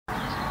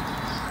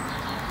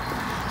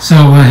So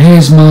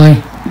here's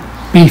my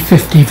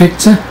B50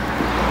 Victor,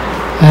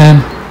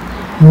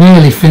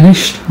 nearly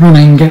finished,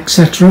 running,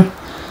 etc.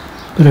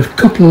 But a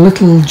couple of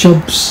little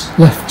jobs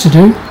left to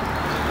do.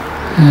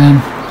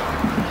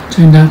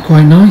 Turned out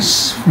quite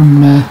nice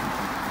from the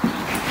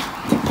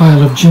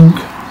pile of junk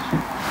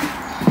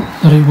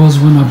that it was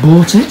when I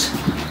bought it.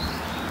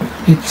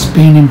 It's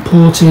been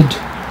imported,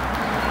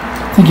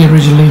 I think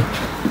originally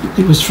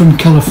it was from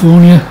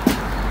California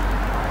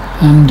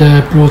and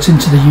brought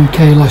into the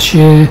UK last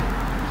year.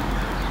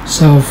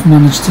 So I've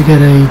managed to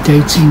get a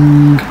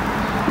dating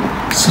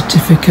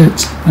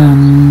certificate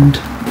and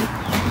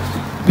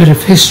a bit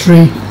of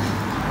history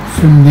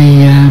from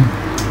the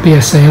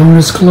BSA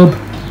Owners Club,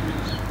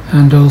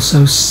 and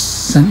also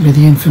sent me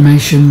the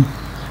information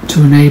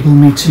to enable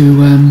me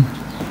to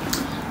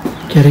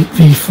get it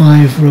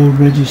V5 road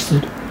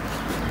registered.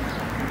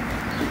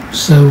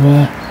 So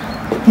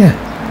yeah,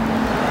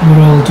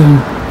 we're all done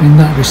in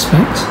that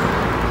respect.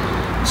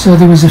 So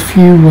there was a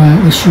few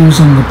issues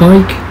on the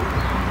bike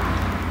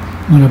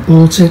when I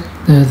bought it.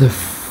 The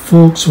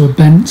forks were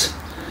bent,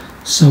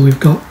 so we've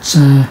got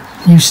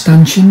new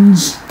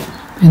stanchions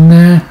in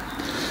there,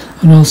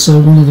 and also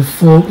one of the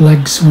fork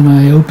legs, when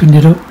I opened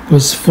it up,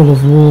 was full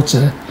of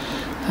water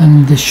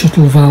and the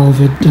shuttle valve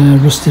had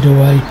rusted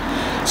away,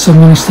 so I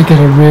managed to get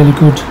a really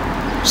good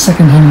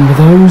second hand of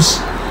those.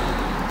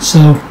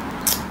 So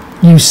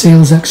new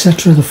seals,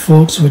 etc. The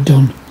forks were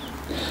done.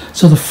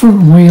 So the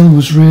front wheel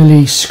was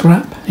really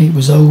scrap. It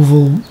was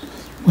oval,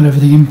 whatever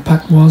the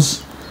impact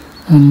was,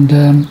 and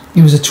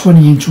it was a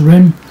 20-inch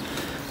rim.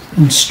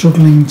 I'm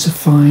struggling to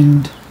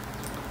find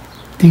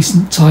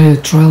decent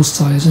trials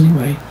tyres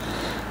anyway,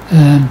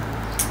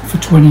 for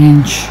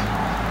 20-inch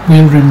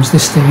wheel rims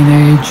this day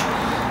and age.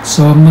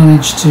 So I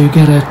managed to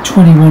get a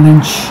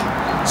 21-inch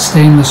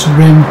stainless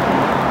rim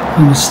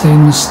and a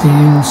stainless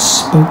steel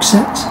spoke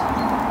set,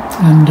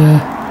 and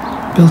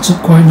built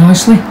up quite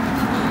nicely.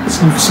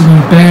 So obviously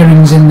new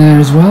bearings in there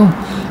as well,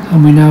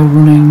 and we're now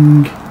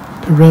running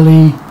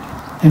Pirelli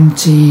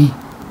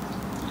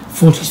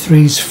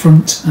MT43s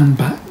front and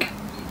back.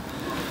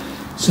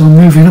 So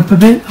moving up a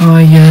bit,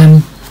 I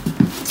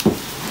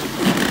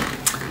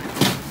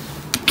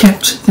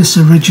kept this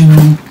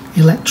original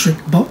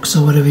electric box,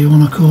 or whatever you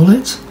want to call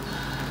it.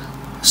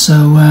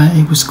 So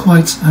it was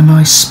quite a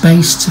nice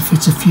space to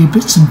fit a few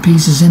bits and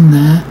pieces in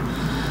there.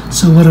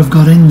 So what I've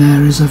got in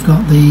there is I've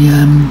got the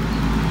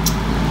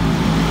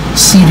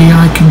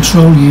CDI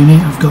control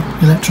unit, I've got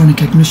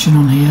electronic ignition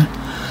on here,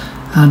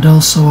 and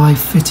also I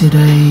fitted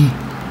a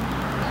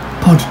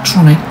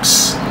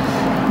Podtronics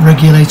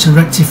regulator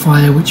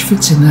rectifier which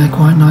fits in there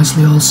quite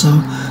nicely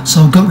also.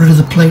 So I've got rid of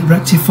the plate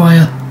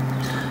rectifier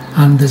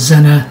and the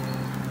Zener,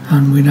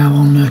 and we're now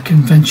on a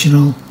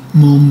conventional,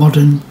 more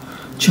modern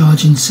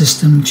charging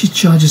system, which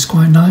charges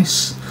quite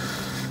nice,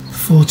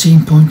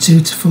 14.2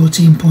 to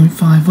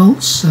 14.5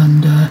 volts,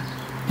 and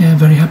yeah,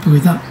 very happy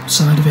with that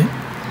side of it.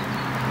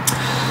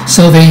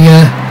 So the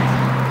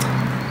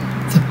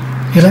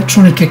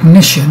electronic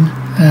ignition,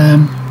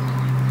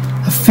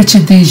 I've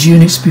fitted these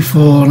units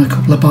before on a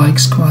couple of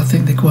bikes. I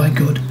think they're quite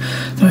good.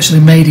 They're actually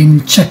made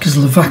in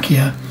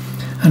Czechoslovakia,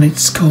 and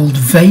it's called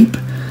Vape,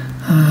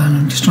 and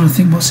I'm just trying to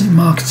think what's it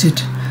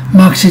marketed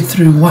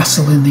through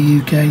Wassel in the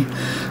UK.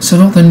 So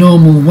not the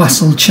normal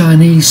Wassel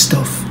Chinese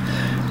stuff.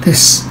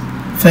 This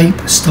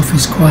Vape stuff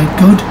is quite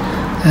good.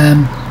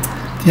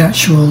 The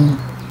actual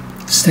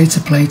stator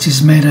plate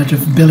is made out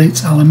of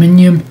billet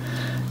aluminium,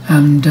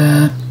 and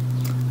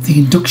the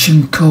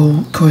induction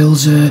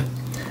coils are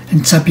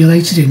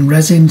entabulated in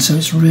resin, so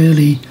it's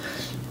really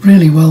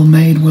well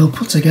made, well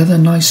put together,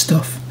 nice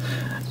stuff.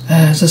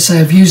 As I say,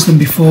 I've used them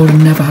before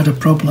and never had a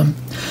problem.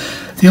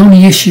 The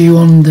only issue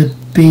on the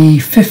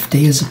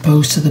B50 as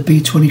opposed to the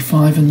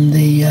B25 and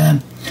the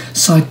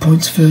side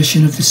points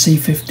version of the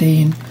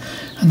C15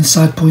 and the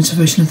side points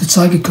version of the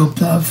Tiger Cub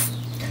that I've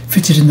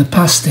fitted in the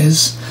past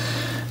is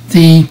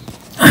the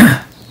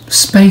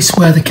space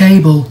where the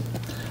cable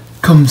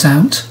comes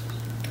out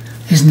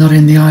is not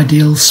in the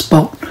ideal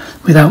spot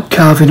without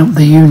carving up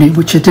the unit,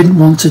 which I didn't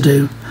want to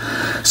do.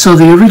 So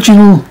the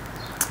original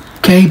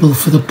cable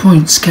for the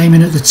points came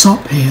in at the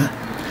top here,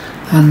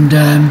 and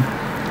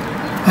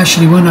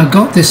actually when I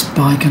got this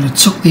bike and I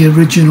took the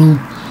original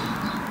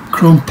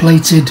chrome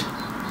plated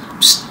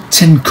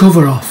tin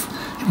cover off,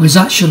 it was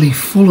actually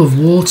full of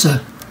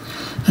water,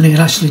 and it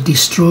had actually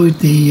destroyed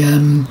the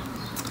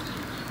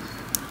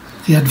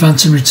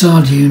advance and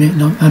retard unit,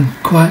 and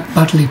quite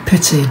badly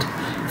pitted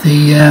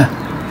the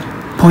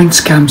points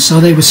cam, so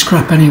they were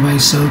scrap anyway,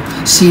 so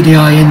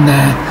CDI in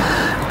there.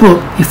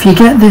 But if you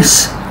get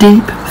this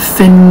deep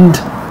finned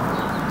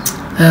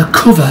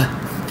cover,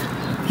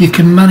 you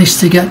can manage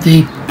to get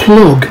the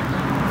plug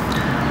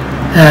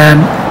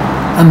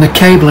and the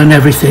cable and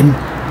everything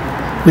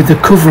with the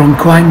cover on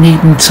quite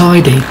neat and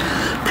tidy,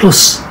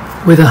 plus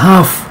with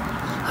I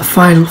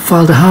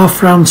filed a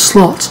half round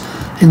slot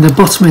in the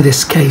bottom of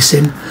this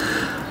casing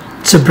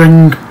to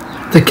bring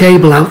the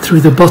cable out through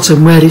the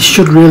bottom where it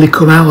should really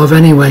come out of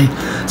anyway,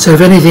 so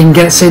if anything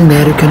gets in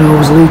there it can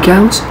always leak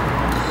out.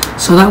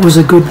 So that was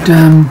a good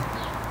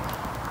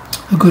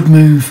a good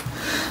move.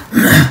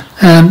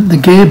 The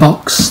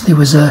gearbox, there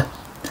was an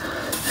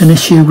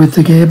issue with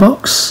the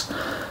gearbox.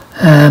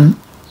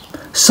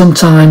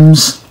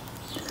 Sometimes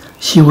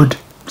she would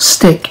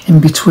stick in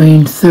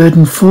between third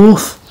and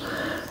fourth,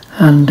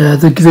 and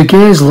the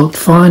gears looked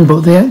fine,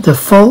 but the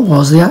fault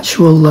was the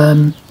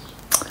actual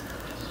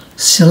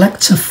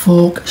selector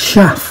fork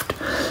shaft,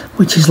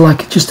 which is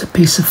like just a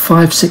piece of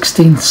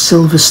 5/16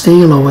 silver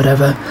steel or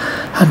whatever,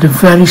 had a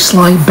very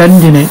slight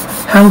bend in it.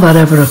 How that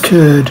ever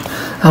occurred,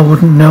 I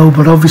wouldn't know,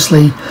 but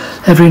obviously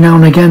every now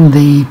and again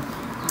the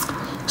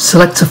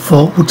selector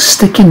fork would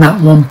stick in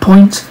that one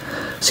point,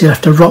 so you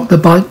have to rock the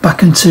bike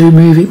back and two,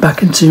 move it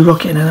back and two,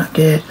 rock it in that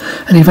gear,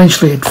 and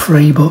eventually it'd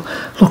free, but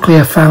luckily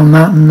I found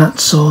that and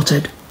that's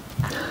sorted.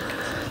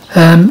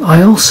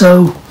 I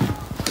also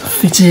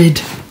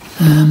fitted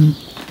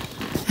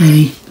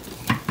a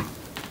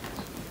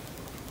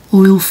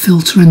oil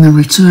filter in the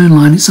return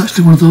line. It's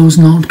actually one of those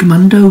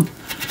non-commando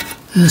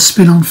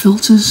spin-on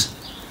filters.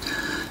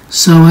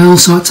 So I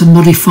also had to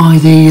modify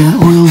the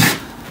oil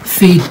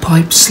feed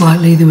pipe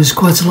slightly. There was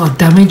quite a lot of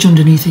damage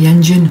underneath the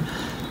engine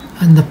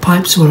and the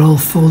pipes were all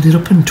folded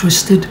up and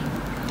twisted.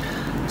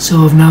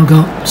 So I've now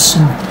got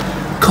some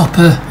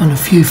copper and a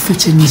few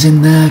fittings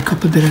in there,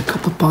 bit of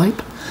copper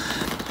pipe,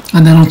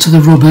 and then onto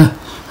the rubber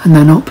and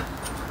then up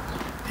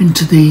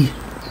into the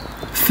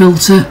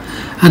filter,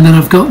 and then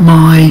I've got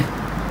my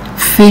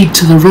feed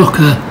to the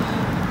rocker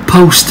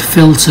post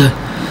filter.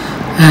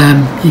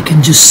 You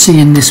can just see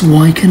in this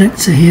Y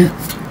connector here.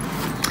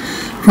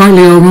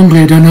 Rightly or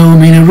wrongly, I don't know. I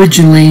mean,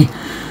 originally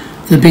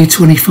the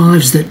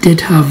B25s that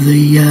did have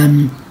the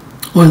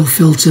oil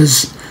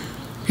filters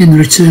in the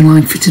return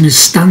line fitting as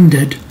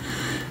standard,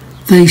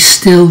 they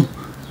still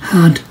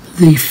had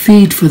the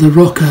feed for the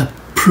rocker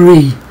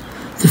pre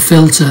the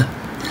filter.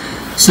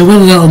 So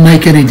whether that'll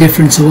make any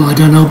difference or what, I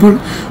don't know, but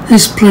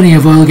there's plenty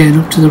of oil getting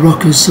up to the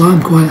rockers, so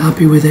I'm quite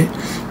happy with it.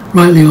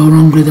 Rightly or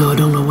wrongly though, I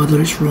don't know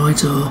whether it's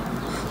right or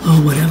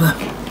whatever.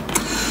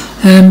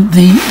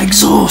 The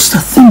exhaust, I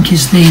think,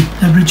 is the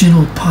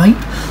original pipe.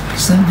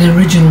 So the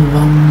original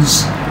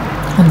ones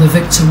on the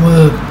Victor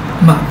were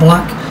matte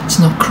black. It's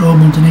not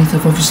chrome underneath.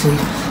 I've obviously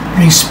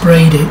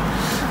resprayed it,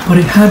 but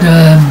it had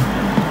a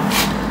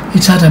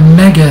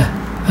mega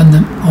on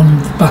the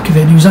back of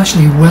it, and it was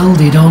actually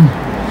welded on.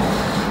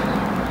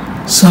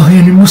 So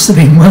it must have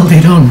been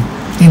welded on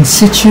in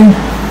situ,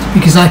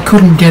 because I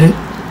couldn't get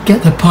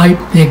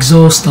the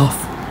exhaust off.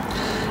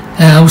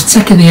 I was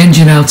taking the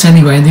engine out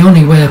anyway, and the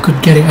only way I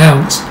could get it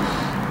out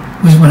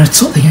was when I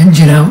took the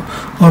engine out,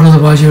 or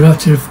otherwise you'd have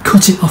to have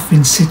cut it off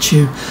in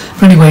situ.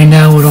 But anyway,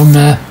 now we're on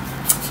the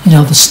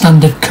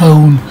standard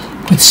cone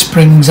with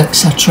springs,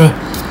 etc.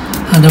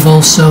 And I've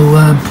also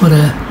put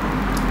a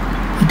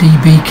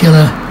dB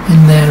killer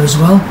in there as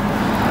well.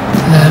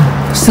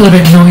 Still a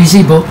bit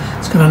noisy, but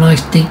it's got a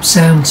nice deep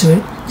sound to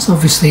it. It's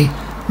obviously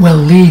well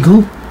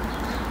legal.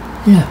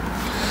 Yeah.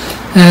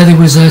 There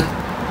was a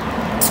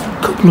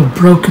couple of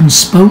broken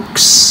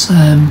spokes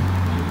on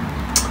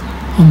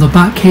the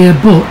back here,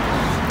 but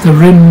the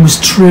rim was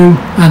true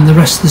and the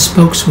rest of the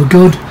spokes were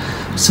good,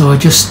 so I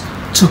just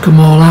took them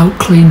all out,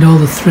 cleaned all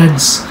the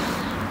threads,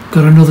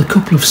 got another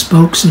couple of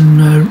spokes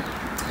and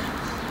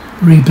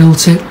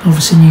rebuilt it.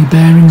 Obviously new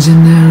bearings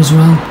in there as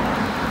well,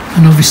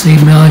 and obviously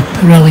my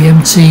Pirelli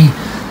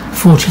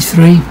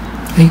MT43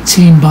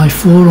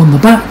 18x4 on the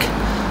back,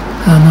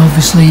 and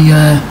obviously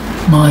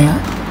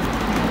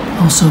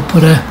also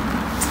put a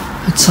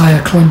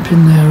tyre clamp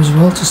in there as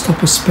well to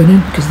stop us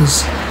spinning, because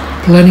there's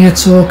plenty of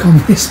torque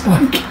on this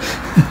bike.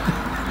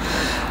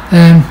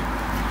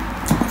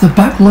 The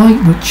backlight,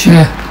 which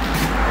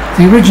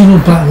the original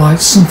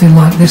backlight's something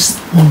like this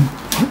one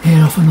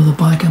here off another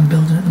bike I'm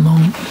building at the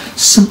moment.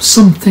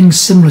 Something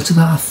similar to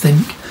that, I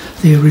think,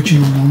 the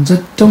original ones.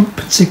 I don't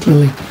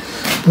particularly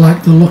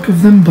like the look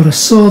of them, but I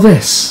saw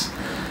this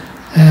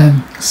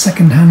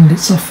second hand.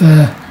 It's off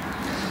a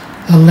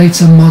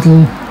later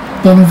model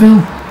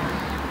Bonneville.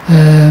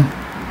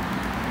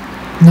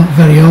 Not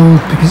very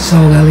old, because it's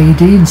all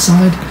LED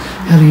inside,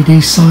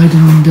 LED side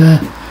and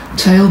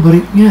tail, but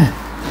it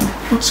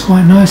looks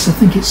quite nice. I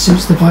think it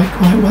suits the bike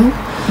quite well.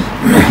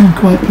 I'm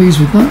quite pleased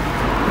with that.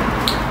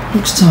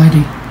 Looks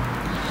tidy.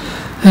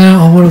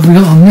 What have we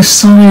got on this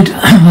side?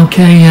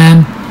 Okay,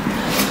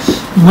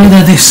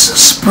 whether this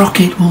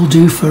sprocket will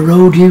do for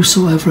road use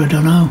or whatever, I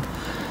don't know.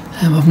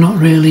 I've not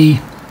really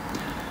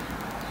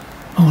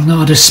not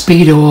had a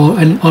speedo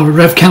or a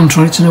rev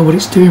counter on it to know what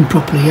it's doing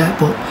properly yet,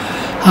 but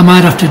I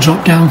might have to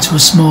drop down to a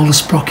smaller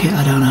sprocket,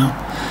 I don't know.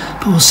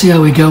 But we'll see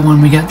how we go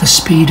when we get the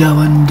speedo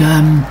and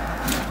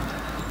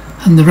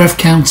the rev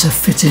counter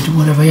fitted,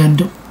 whatever I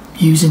end up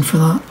using for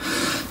that.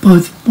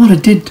 But what I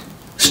did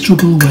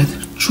struggle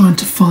with, trying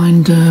to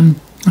find an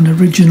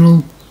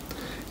original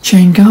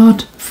chain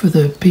guard for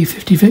the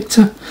P50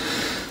 Victor.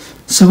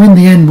 So in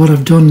the end, what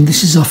I've done,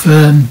 this is off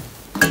a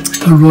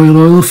Royal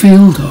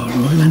Oilfield or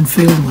Royal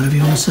Enfield, whatever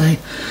you want to say.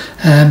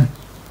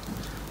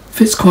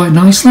 Fits quite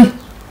nicely.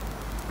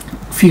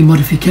 A few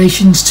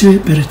modifications to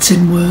it, bit of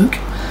tin work,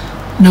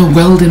 no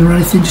welding or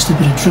anything, just a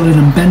bit of drilling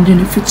and bending.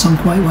 It fits on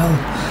quite well.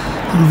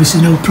 and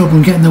obviously no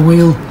problem getting the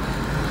wheel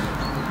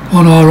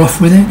on or off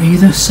with it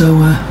either, so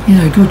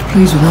yeah, good,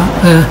 pleased with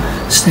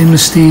that.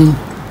 Stainless steel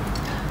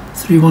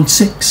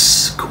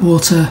 3/16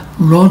 quarter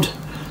rod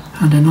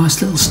and a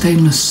nice little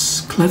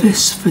stainless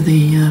clevis for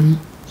the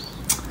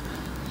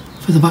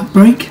back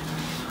brake,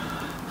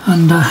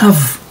 and I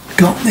have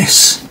got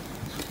this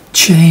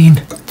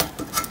chain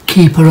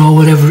keeper or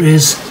whatever it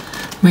is.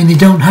 I mean, they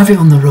don't have it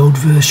on the road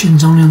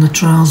versions, only on the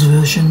trials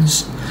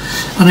versions,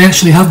 and I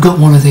actually have got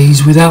one of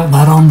these without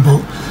that on,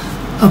 but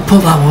I'll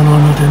put that one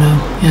on, I don't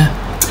know, yeah.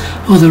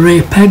 Oh, the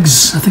rear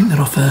pegs, I think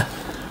they're off they're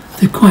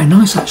quite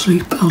nice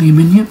actually,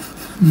 aluminium,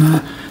 and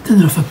I think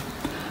they're off a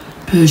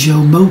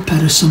Peugeot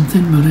moped or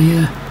something, but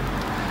I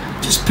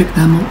just picked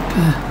them up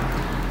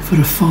for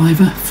a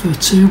 £5 for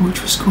two,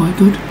 which was quite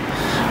good.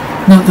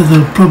 Not that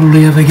they'll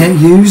probably ever get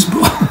used,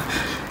 but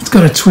it's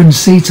got a twin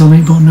seat on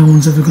it, but no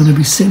one's ever going to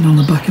be sitting on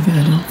the back of it,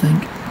 I don't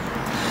think.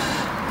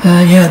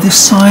 Yeah, this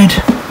side,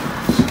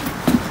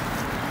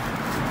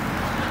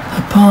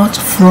 apart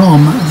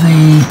from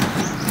the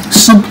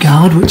sump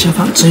guard, which I've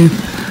had to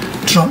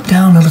drop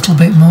down a little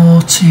bit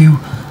more to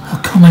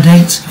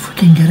accommodate, if we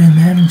can get in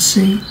there and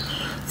see,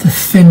 the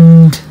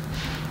finned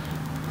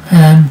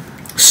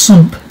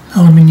sump,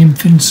 aluminium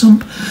fin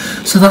sump.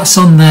 So that's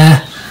on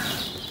there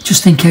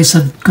just in case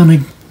I'm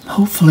gonna,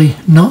 hopefully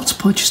not,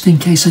 but just in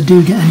case I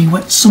do get any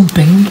wet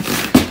sumping.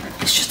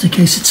 It's just a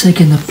case of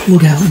taking the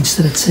plug out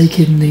instead of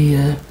taking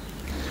the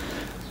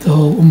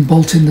whole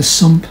unbolting the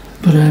sump.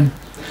 But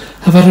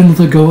I've had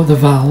another go at the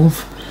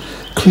valve,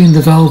 cleaned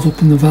the valve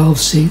up in the valve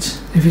seat.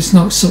 If it's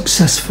not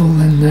successful,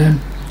 then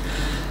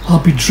I'll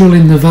be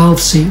drilling the valve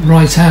seat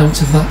right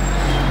out of that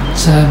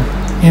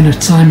inner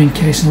timing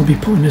case, and I'll be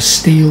putting a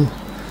steel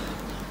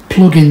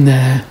plug in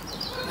there,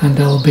 and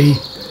I'll be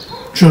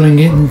drilling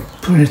it and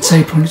putting a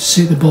tape on it to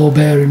suit the ball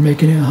bearing,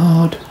 making it a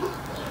hard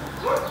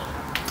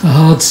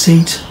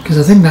seat, because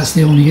I think that's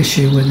the only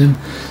issue with them.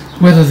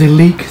 Whether they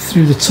leak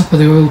through the top of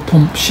the oil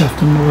pump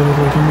shaft or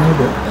whatever, I don't know,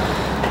 but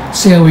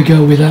see how we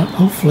go with that.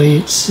 Hopefully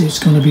it's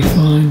going to be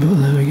fine, but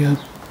there we go.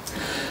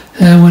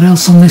 What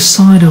else on this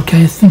side?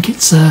 Okay, I think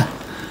it's the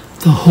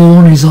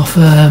horn is off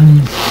a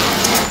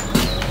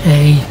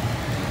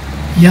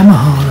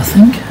Yamaha, I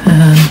think.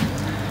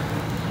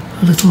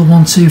 A little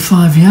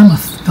 125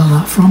 Yamaha, got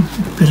that from.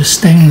 A bit of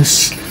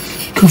stainless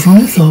cover on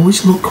it though,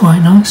 which looked quite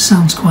nice,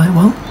 sounds quite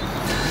well.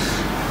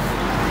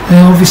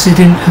 Obviously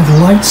didn't have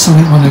lights on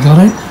it when I got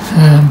it,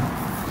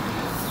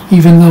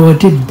 even though I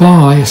did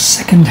buy a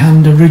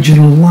second-hand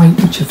original light,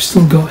 which I've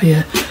still got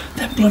here.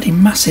 They're bloody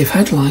massive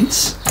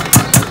headlights.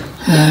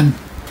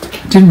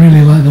 Didn't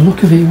really like the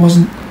look of it, it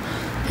wasn't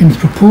in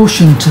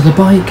proportion to the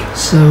bike,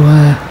 so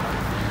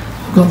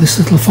I've got this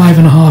little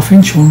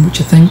 5.5-inch one,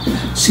 which I think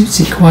suits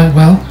it quite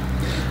well.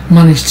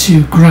 Managed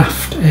to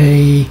graft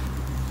a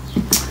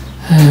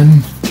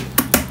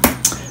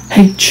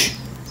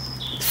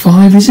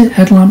H5, is it,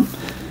 headlamp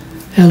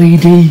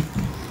LED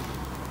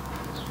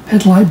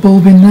headlight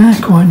bulb in there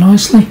quite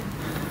nicely.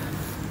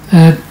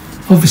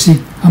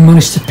 Obviously I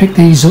managed to pick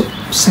these up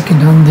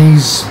second hand,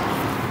 these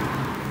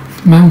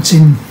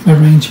mounting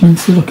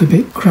arrangements. They look a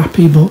bit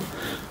crappy, but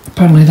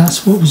apparently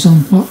that's what was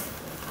on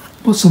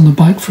what's on the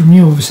bike from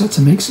new. Obviously had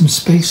to make some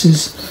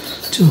spaces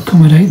to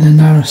accommodate the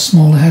narrow,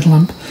 smaller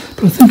headlamp,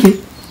 but I think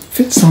it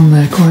fits on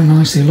there quite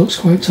nicely. It looks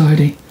quite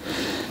tidy.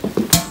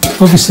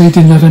 Obviously it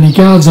didn't have any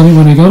guards on it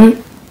when I got it.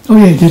 Oh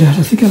yeah, it did.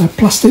 I think it had a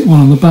plastic one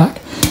on the back,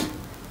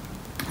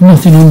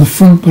 nothing on the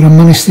front, but I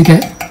managed to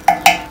get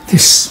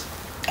this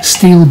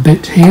steel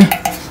bit here,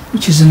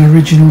 which is an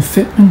original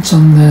fitment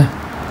on the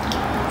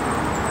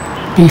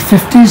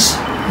B50s.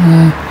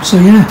 So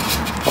yeah,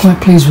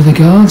 quite pleased with the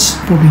guards.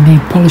 Probably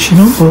need polishing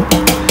up, but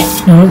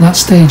not at that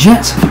stage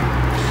yet.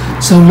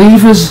 So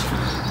levers,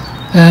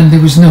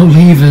 there was no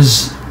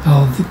levers.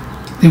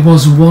 There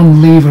was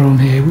one lever on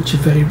here which is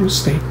very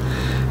rusty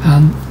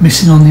and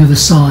missing on the other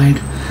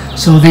side.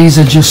 So these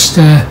are just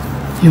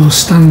your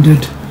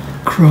standard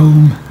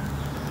chrome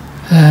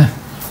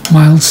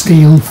mild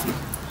steel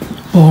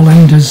ball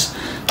enders.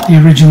 The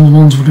original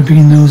ones would have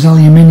been those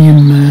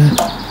aluminium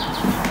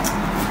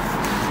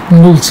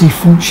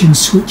multi-function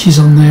switches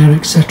on there,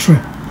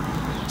 etc.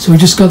 So we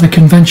just got the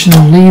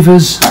conventional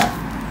levers.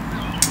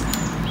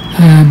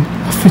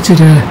 I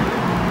fitted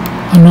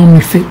I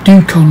normally fit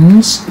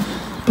Ducons,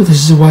 but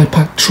this is a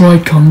Wipac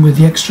Tricon with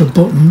the extra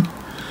button.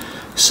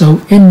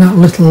 So in that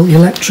little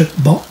electric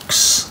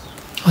box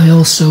I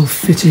also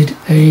fitted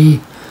a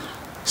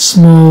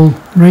small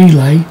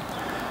relay,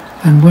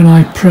 and when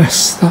I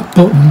press that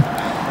button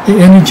it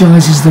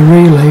energises the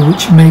relay,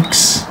 which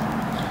makes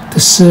the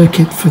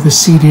circuit for the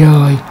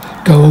CDI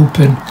go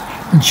open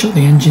and shut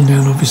the engine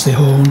down. Obviously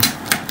horn,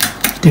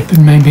 dip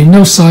and main being,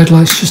 no side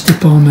lights, just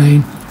dip or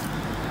main.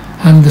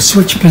 And the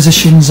switch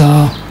positions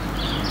are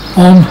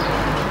on,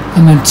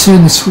 and then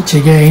turn the switch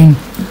again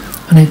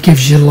and it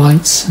gives you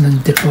lights, and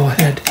then dip or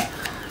head.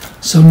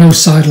 So no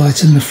side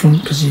lights in the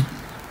front, because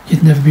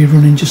you'd never be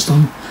running just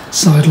on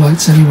side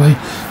lights anyway.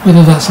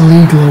 Whether that's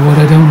legal or what,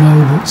 I don't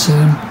know, but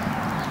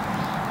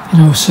you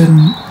know,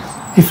 certain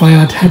if I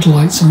had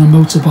headlights on a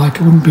motorbike,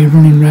 I wouldn't be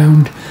running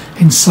around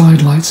in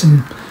side lights.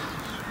 And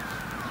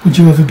would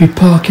you ever be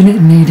parking it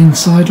and needing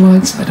side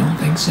lights? I don't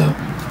think so.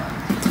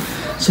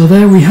 So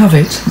there we have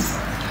it.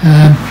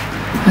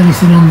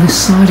 Anything on this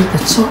side at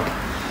the top?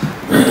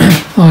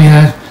 Oh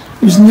yeah,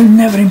 I was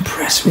never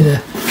impressed with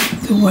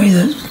the way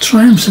that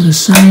Triumphs are the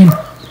same.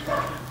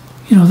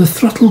 You know, the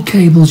throttle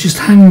cables just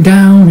hang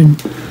down and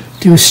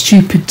do a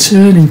stupid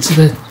turn into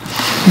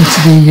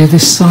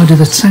this side of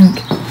the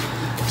tank.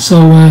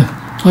 So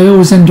I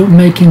always end up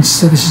making,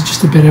 so this is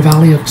just a bit of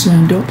alley I've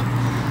turned up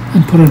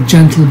and put a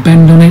gentle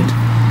bend on it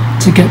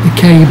to get the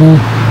cable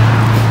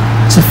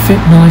to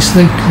fit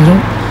nicely.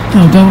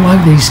 I don't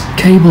like these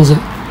cables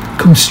that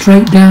come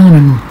straight down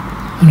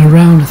and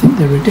around. I think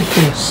they're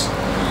ridiculous.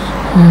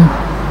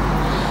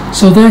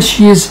 So there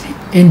she is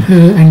in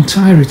her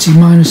entirety,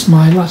 minus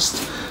my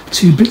last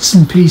 2 bits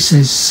and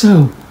pieces.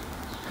 So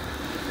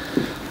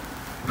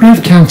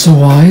rev counter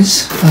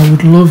wise, I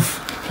would love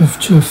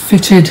to have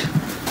fitted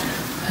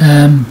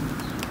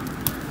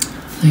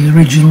the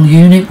original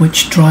unit,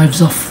 which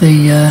drives off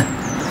the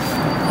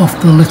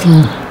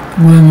little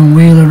worm and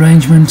wheel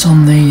arrangement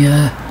on the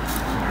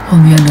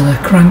end of the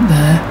crank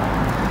there,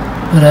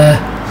 but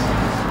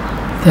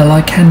they're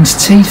like hen's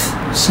teeth,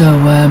 so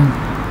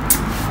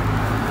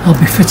I'll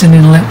be fitting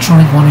an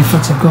electronic one. In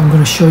fact, I'm going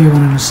to show you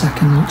one in a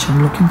second which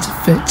I'm looking to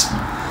fit.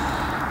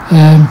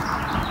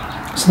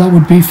 So that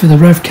would be for the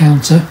rev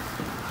counter.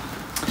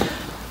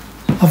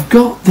 I've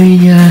got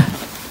the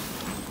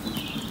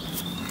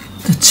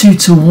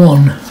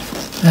 2-to-1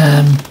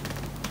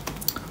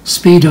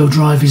 speedo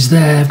drive is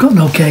there. I've got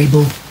no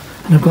cable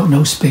and I've got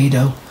no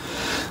speedo.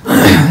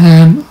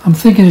 I'm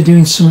thinking of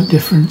doing something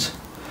different.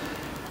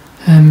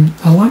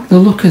 I like the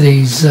look of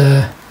these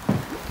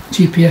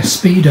GPS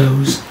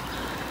speedos,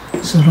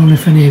 so I don't know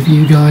if any of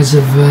you guys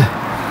have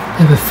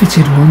ever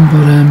fitted one,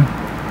 but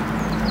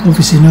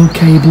obviously no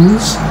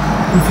cables,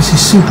 obviously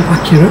super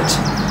accurate,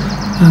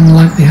 and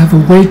like they have a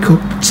wake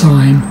up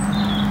time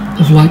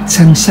of like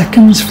 10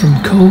 seconds from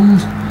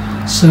cold.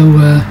 So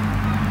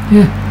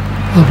yeah,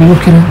 I'll be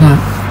looking at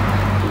that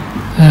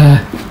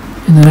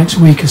in the next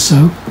week or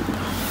so.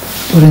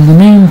 But in the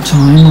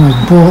meantime,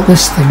 I've bought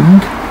this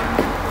thing,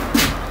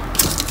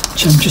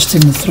 which I'm just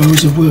in the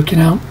throes of working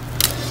out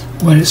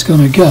where it's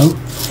going to go.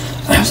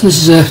 So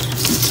this is a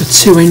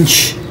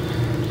 2-inch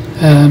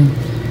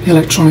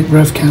electronic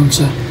rev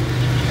counter.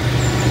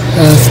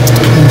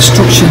 The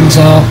instructions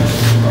are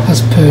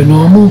as per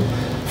normal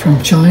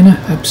from China,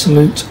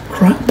 absolute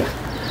crap.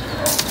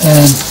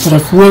 But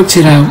I've worked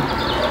it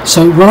out.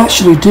 So it will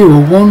actually do a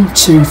 1,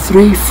 2,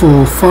 3,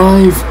 4,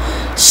 5,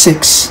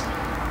 6,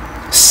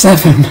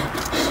 7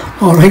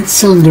 or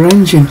 8-cylinder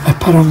engine,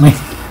 apparently,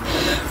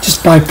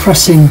 just by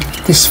pressing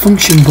this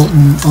function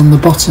button on the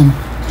bottom.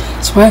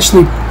 So I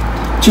actually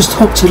just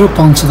hooked it up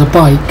onto the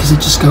bike because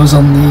it just goes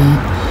on the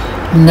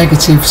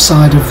negative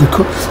side of the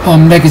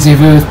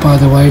negative earth, by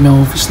the way, no,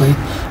 obviously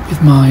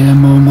with my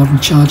more modern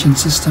charging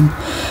system.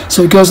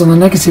 So it goes on the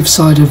negative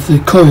side of the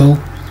coil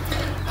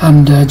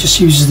and just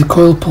uses the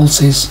coil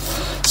pulses.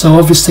 So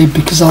obviously,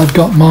 because I've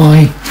got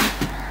my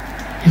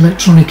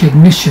electronic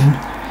ignition,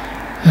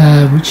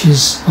 which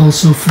is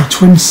also for a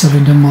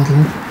twin-cylinder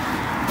model,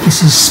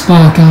 this is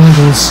spark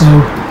idle, so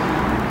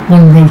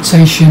one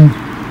rotation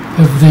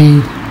of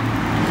the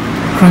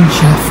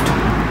crankshaft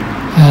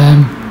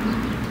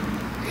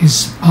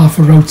is half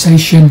a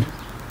rotation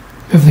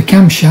of the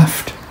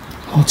camshaft,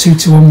 or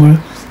 2-to-1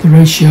 the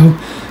ratio.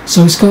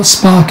 So it's got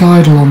spark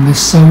idle on this,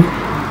 so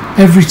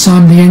every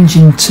time the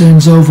engine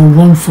turns over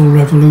 1 full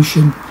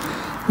revolution,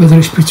 whether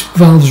it's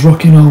valves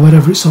rocking or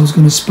whatever, it's always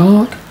going to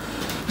spark.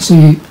 So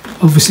you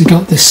obviously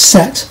got this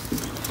set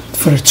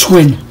for a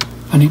twin,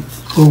 and it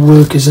will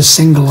work as a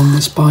single on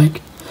this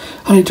bike,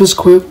 and it does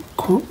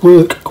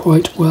work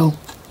quite well.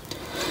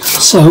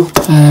 So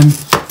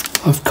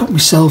I've cut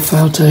myself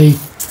out a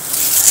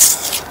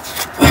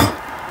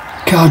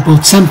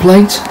cardboard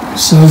template,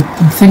 so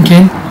I'm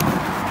thinking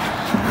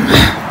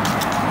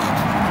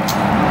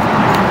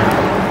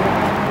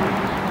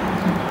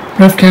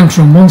rev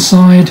counter on one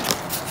side,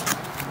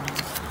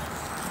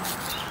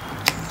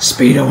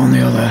 speedo on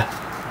the other,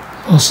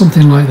 or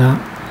something like that.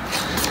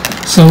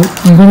 So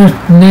I'm going to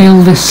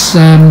nail this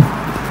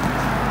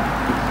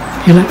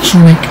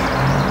electronic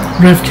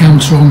rev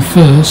counter on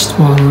first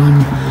while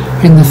I'm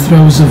in the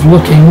throes of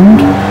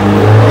looking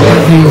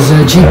at these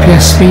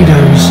GPS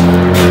speedos,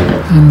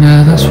 and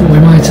that's what we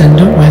might end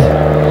up with.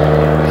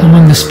 And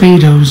when the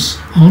speedo's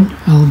on,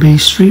 I'll be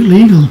street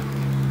legal.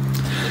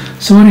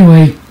 So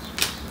anyway,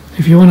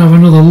 if you want to have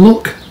another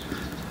look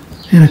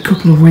in a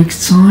couple of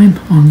weeks' time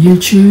on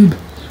YouTube,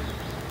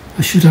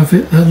 I should have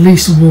at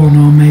least one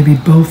or maybe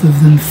both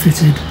of them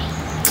fitted.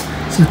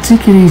 So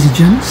take it easy,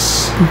 gents.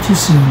 Speak to you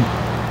soon.